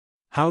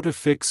How to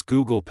fix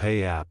Google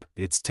Pay app.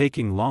 It's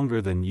taking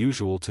longer than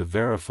usual to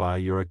verify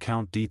your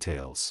account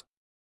details.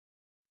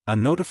 A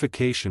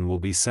notification will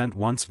be sent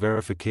once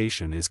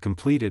verification is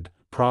completed.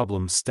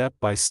 Problem: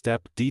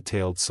 step-by-step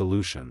detailed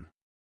solution.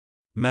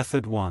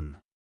 Method 1.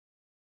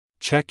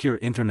 Check your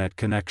internet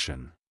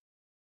connection.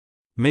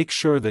 Make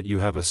sure that you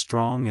have a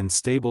strong and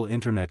stable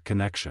internet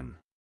connection.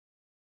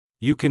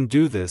 You can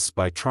do this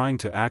by trying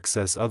to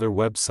access other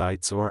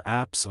websites or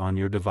apps on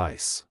your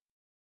device.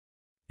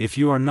 If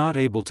you are not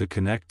able to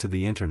connect to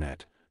the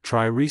internet,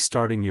 try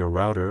restarting your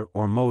router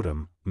or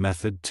modem.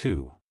 Method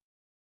 2.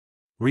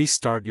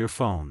 Restart your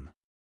phone.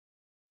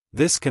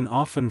 This can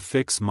often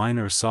fix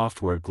minor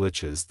software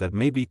glitches that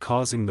may be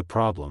causing the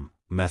problem.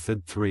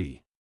 Method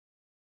 3.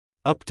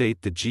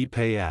 Update the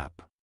GPay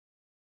app.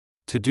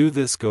 To do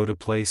this, go to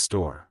Play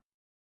Store.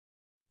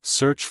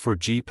 Search for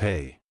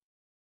GPay.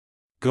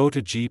 Go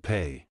to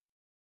GPay.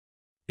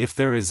 If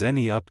there is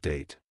any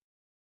update,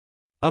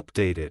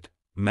 update it.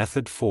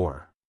 Method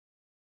 4.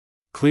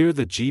 Clear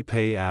the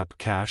GPay app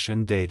cache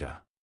and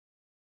data.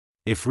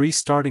 If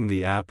restarting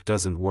the app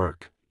doesn't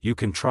work, you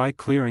can try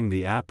clearing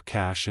the app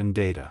cache and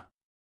data.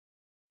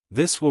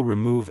 This will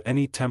remove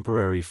any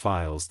temporary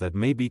files that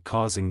may be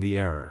causing the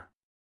error.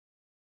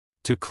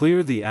 To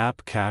clear the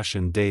app cache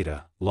and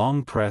data,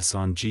 long press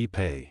on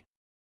GPay.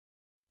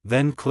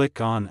 Then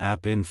click on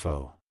App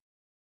Info.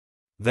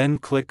 Then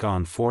click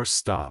on Force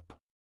Stop.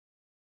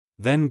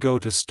 Then go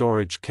to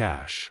Storage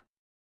Cache.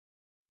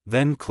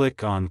 Then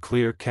click on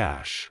Clear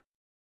Cache.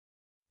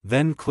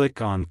 Then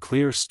click on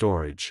Clear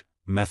Storage.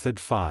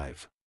 Method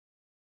 5.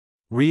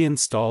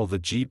 Reinstall the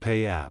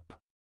GPay app.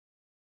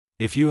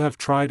 If you have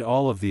tried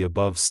all of the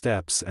above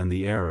steps and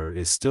the error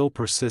is still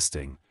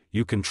persisting,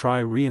 you can try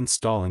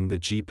reinstalling the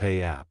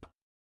GPay app.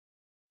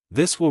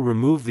 This will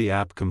remove the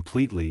app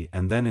completely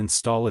and then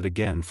install it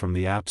again from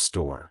the App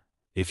Store.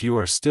 If you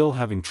are still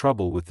having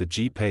trouble with the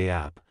GPay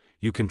app,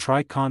 you can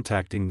try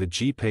contacting the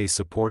GPay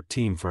support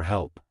team for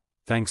help.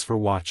 Thanks for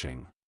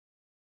watching.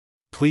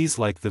 Please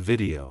like the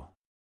video.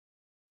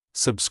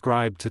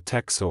 Subscribe to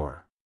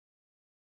TechSor.